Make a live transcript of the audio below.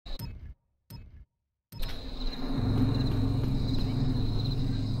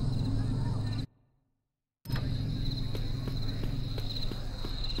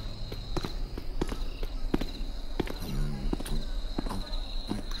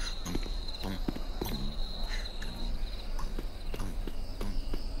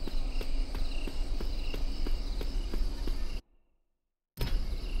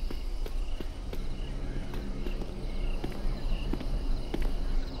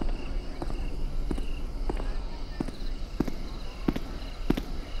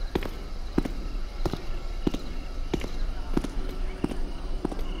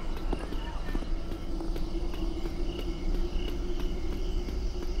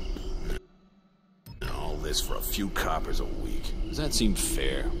this for a few coppers a week. Does that seem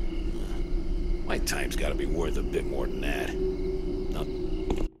fair? My time's gotta be worth a bit more than that. Now,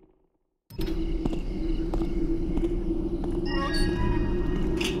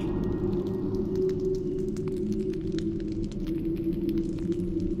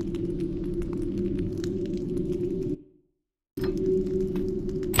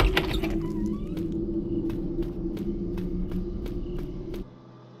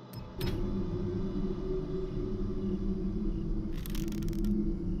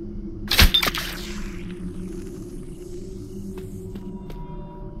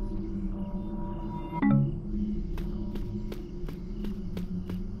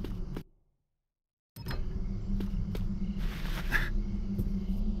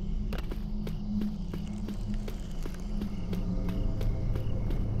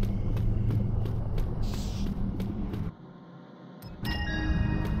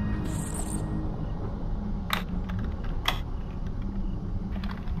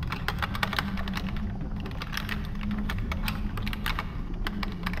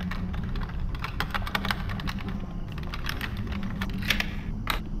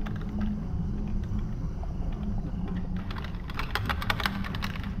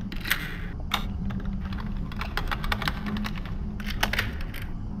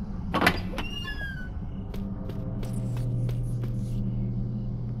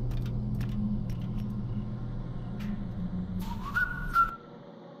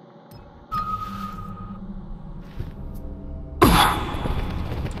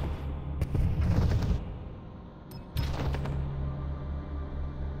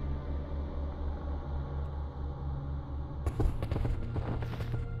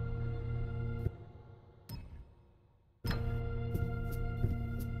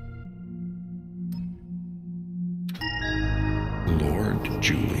 Lord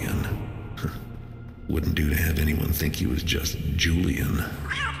Julian. Wouldn't do to have anyone think he was just Julian.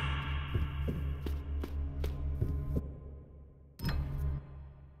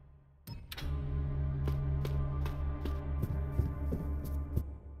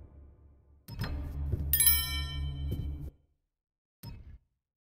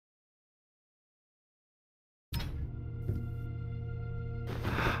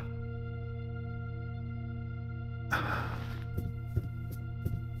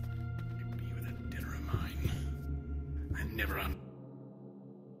 Never on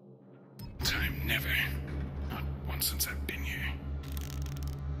time, never. Not once since I've been here.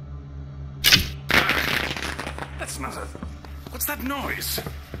 That's not a... What's that noise?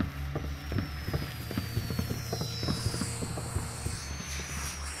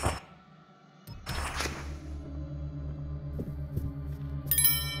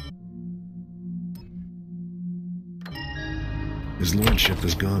 His lordship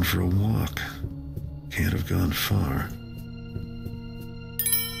has gone for a walk. Can't have gone far.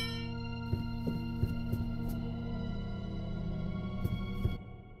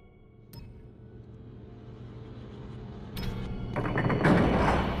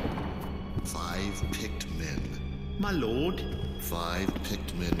 My lord. 5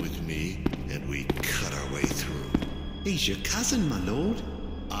 picked men with me, and we cut our way through. He's your cousin, my lord.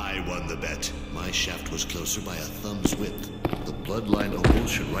 I won the bet. My shaft was closer by a thumb's width. The bloodline opal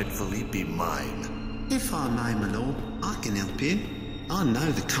should rightfully be mine. If I may, my lord, I can help you. I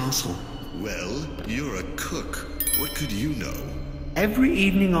know the castle. Well, you're a cook. What could you know? Every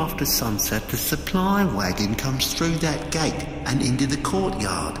evening after sunset, the supply wagon comes through that gate and into the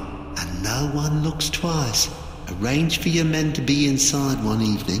courtyard, and no one looks twice. Arrange for your men to be inside one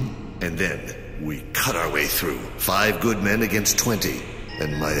evening. And then we cut our way through. 5 good men against 20.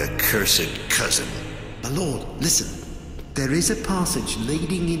 And my accursed cousin. My lord, listen. There is a passage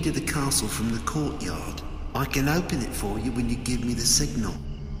leading into the castle from the courtyard. I can open it for you when you give me the signal.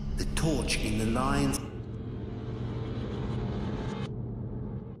 The torch in the lion's...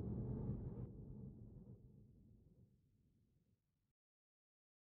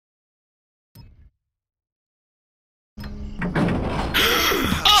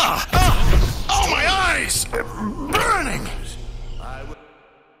 Oh, my eyes! Burning!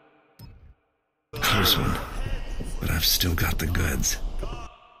 Close one, but I've still got the goods.